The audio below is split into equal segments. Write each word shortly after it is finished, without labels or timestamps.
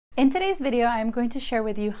In today's video, I'm going to share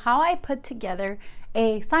with you how I put together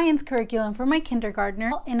a science curriculum for my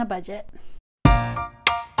kindergartner in a budget.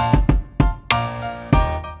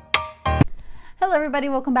 Hello everybody,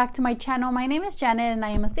 welcome back to my channel. My name is Janet and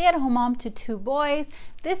I am a stay-at-home mom to 2 boys.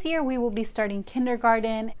 This year we will be starting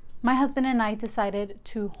kindergarten. My husband and I decided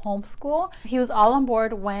to homeschool. He was all on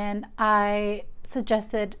board when I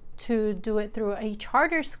suggested to do it through a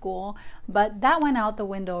charter school, but that went out the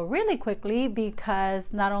window really quickly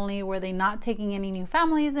because not only were they not taking any new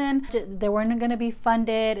families in, they weren't going to be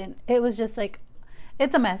funded, and it was just like,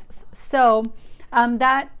 it's a mess. So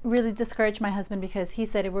that really discouraged my husband because he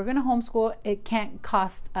said if we're going to homeschool, it can't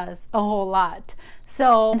cost us a whole lot.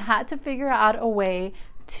 So I had to figure out a way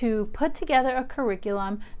to put together a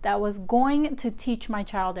curriculum that was going to teach my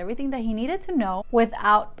child everything that he needed to know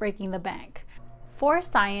without breaking the bank. For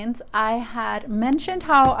science, I had mentioned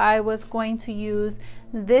how I was going to use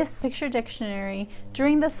this picture dictionary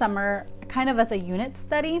during the summer, kind of as a unit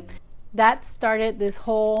study. That started this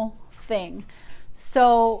whole thing.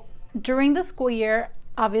 So during the school year,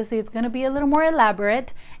 obviously it's going to be a little more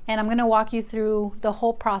elaborate, and I'm going to walk you through the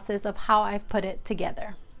whole process of how I've put it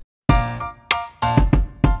together.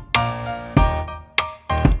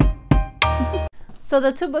 So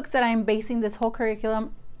the 2 books that I'm basing this whole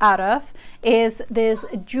curriculum out of is this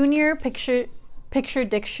junior picture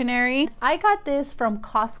dictionary. I got this from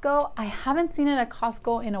Costco. I haven't seen it at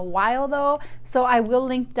Costco in a while though, so I will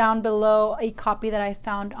link down below a copy that I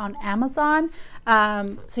found on Amazon,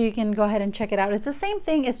 so you can go ahead and check it out. It's the same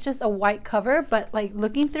thing, it's just a white cover, but like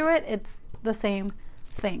looking through it, it's the same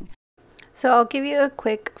thing. So I'll give you a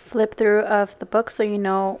quick flip through of the book so you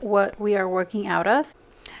know what we are working out of.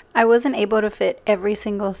 I wasn't able to fit every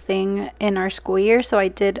single thing in our school year, so I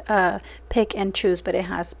did pick and choose, but it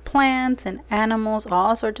has plants and animals,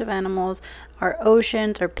 all sorts of animals, our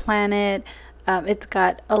oceans, our planet. It's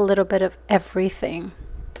got a little bit of everything.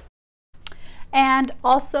 And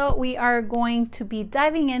also we are going to be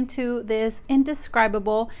diving into this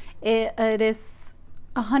indescribable. It is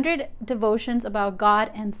 100 devotions about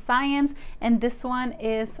God and science, and this one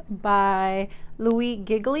is by Louis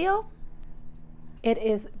Giglio. It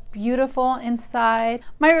is beautiful inside.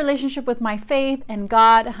 My relationship with my faith and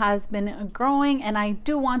God has been growing, and I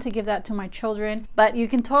do want to give that to my children, but you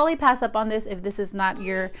can totally pass up on this if this is not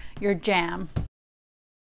your jam.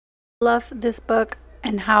 Love this book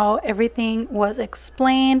and how everything was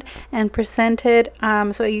explained and presented.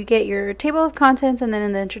 So you get your table of contents, and then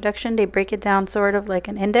in the introduction they break it down sort of like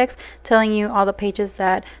an index, telling you all the pages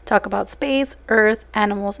that talk about space, earth,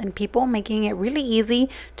 animals, and people, making it really easy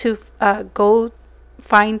to go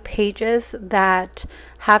find pages that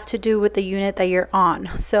have to do with the unit that you're on.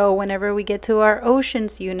 So whenever we get to our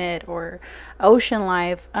oceans unit or ocean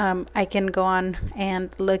life, I can go on and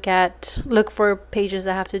look for pages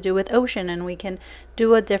that have to do with ocean, and we can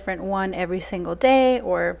do a different one every single day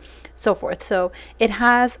or so forth. So it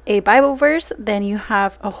has a Bible verse, then you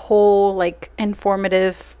have a whole like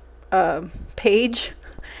informative page,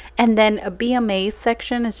 and then a Be Amazed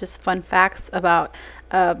section is just fun facts about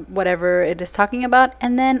whatever it is talking about,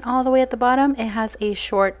 and then all the way at the bottom it has a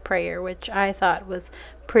short prayer, which I thought was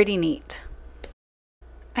pretty neat.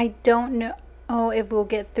 I don't know if we'll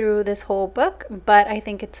get through this whole book, but I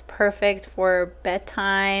think it's perfect for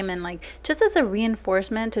bedtime and like just as a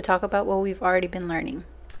reinforcement to talk about what we've already been learning.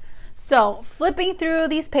 So flipping through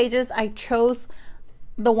these pages, I chose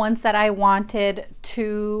the ones that I wanted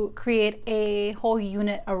to create a whole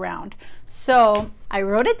unit around. So I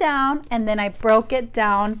wrote it down and then I broke it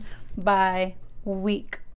down by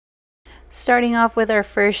week. Starting off with our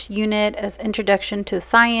first unit as Introduction to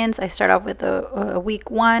Science, I start off with a week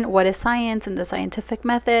 1, what is science and the scientific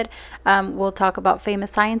method. We'll talk about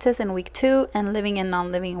famous scientists in week 2 and living and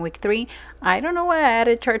non-living in week 3. I don't know why I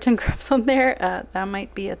added charts and graphs on there. That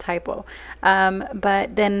might be a typo.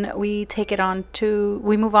 But then we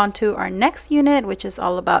move on to our next unit, which is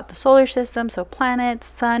all about the solar system, so planets,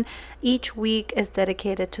 sun. Each week is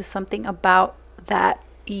dedicated to something about that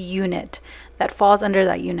unit that falls under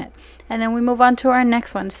that unit, and then we move on to our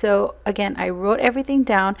next one. So again, I wrote everything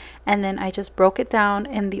down and then I just broke it down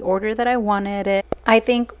in the order that I wanted it. I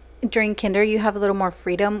think during kinder you have a little more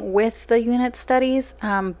freedom with the unit studies,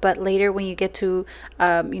 but later when you get to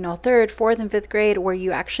 3rd, 4th, and 5th grade, where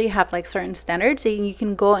you actually have like certain standards, you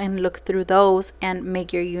can go and look through those and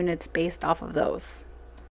make your units based off of those.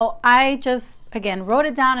 So I just again wrote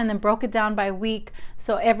it down and then broke it down by week,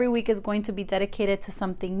 so every week is going to be dedicated to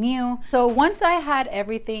something new. So once I had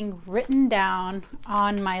everything written down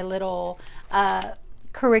on my little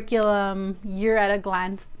curriculum year at a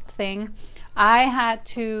glance thing, I had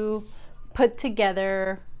to put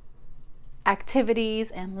together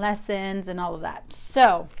activities and lessons and all of that.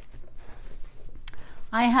 So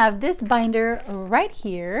I have this binder right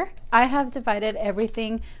here. I have divided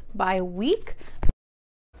everything by week.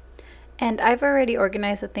 And I've already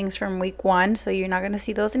organized the things from week 1, so you're not going to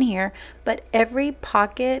see those in here. But every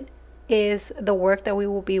pocket is the work that we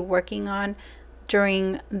will be working on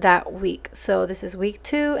during that week. So this is week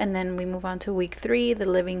 2, and then we move on to week 3, the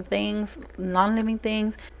living things, non-living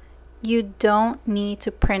things. You don't need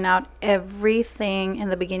to print out everything in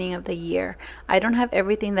the beginning of the year. I don't have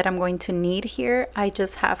everything that I'm going to need here. I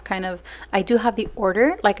just have I do have the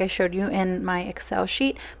order like I showed you in my Excel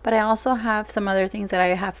sheet, but I also have some other things that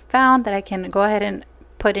I have found that I can go ahead and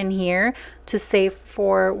put in here to save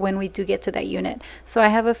for when we do get to that unit. So I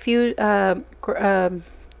have a few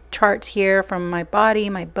charts here from my body,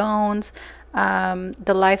 my bones,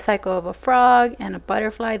 the life cycle of a frog and a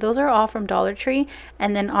butterfly. Those are all from Dollar Tree.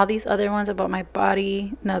 And then all these other ones about my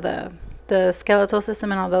body, the skeletal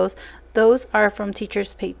system and all those are from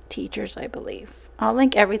Teachers Pay Teachers, I believe. I'll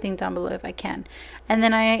link everything down below if I can. And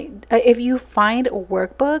then if you find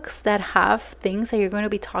workbooks that have things that you're going to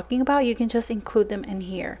be talking about, you can just include them in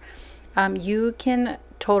here. You can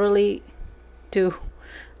totally do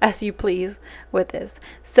as you please with this.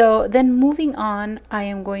 So then moving on, I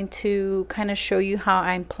am going to kind of show you how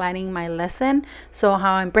I'm planning my lesson, so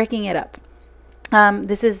how I'm breaking it up.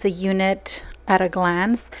 This is the unit at a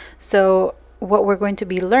glance. So what we're going to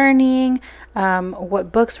be learning,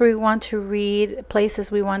 what books we want to read, places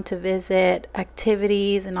we want to visit,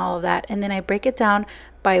 activities and all of that. And then I break it down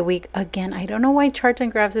by week. Again, I don't know why charts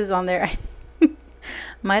and graphs is on there.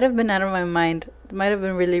 Might have been out of my mind. It might have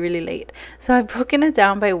been really late. So I've broken it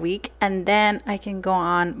down by week, and then I can go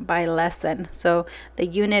on by lesson. So the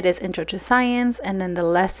unit is Intro to Science, and then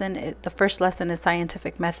the first lesson is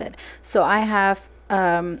Scientific Method. So I have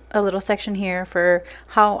a little section here for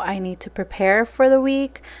how I need to prepare for the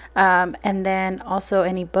week, and then also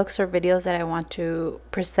any books or videos that I want to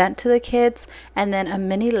present to the kids, and then a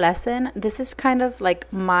mini lesson. This is kind of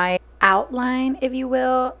like my outline, if you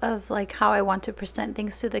will, of like how I want to present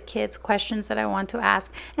things to the kids, questions that I want to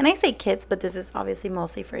ask. And I say kids, but this is obviously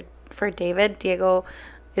mostly for David. Diego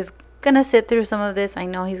is gonna sit through some of this. I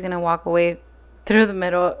know he's gonna walk away through the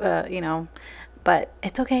middle, but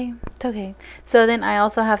it's okay. It's okay. So then I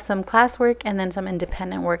also have some classwork and then some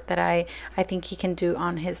independent work that I think he can do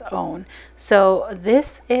on his own. So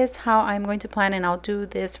this is how I'm going to plan, and I'll do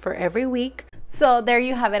this for every week. So there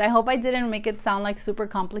you have it. I hope I didn't make it sound like super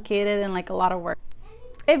complicated and like a lot of work.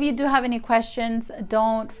 If you do have any questions,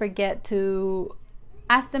 don't forget to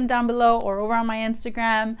ask them down below or over on my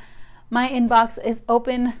Instagram. My inbox is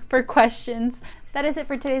open for questions. That is it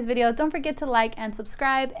for today's video. Don't forget to like and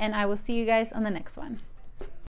subscribe, and I will see you guys on the next one.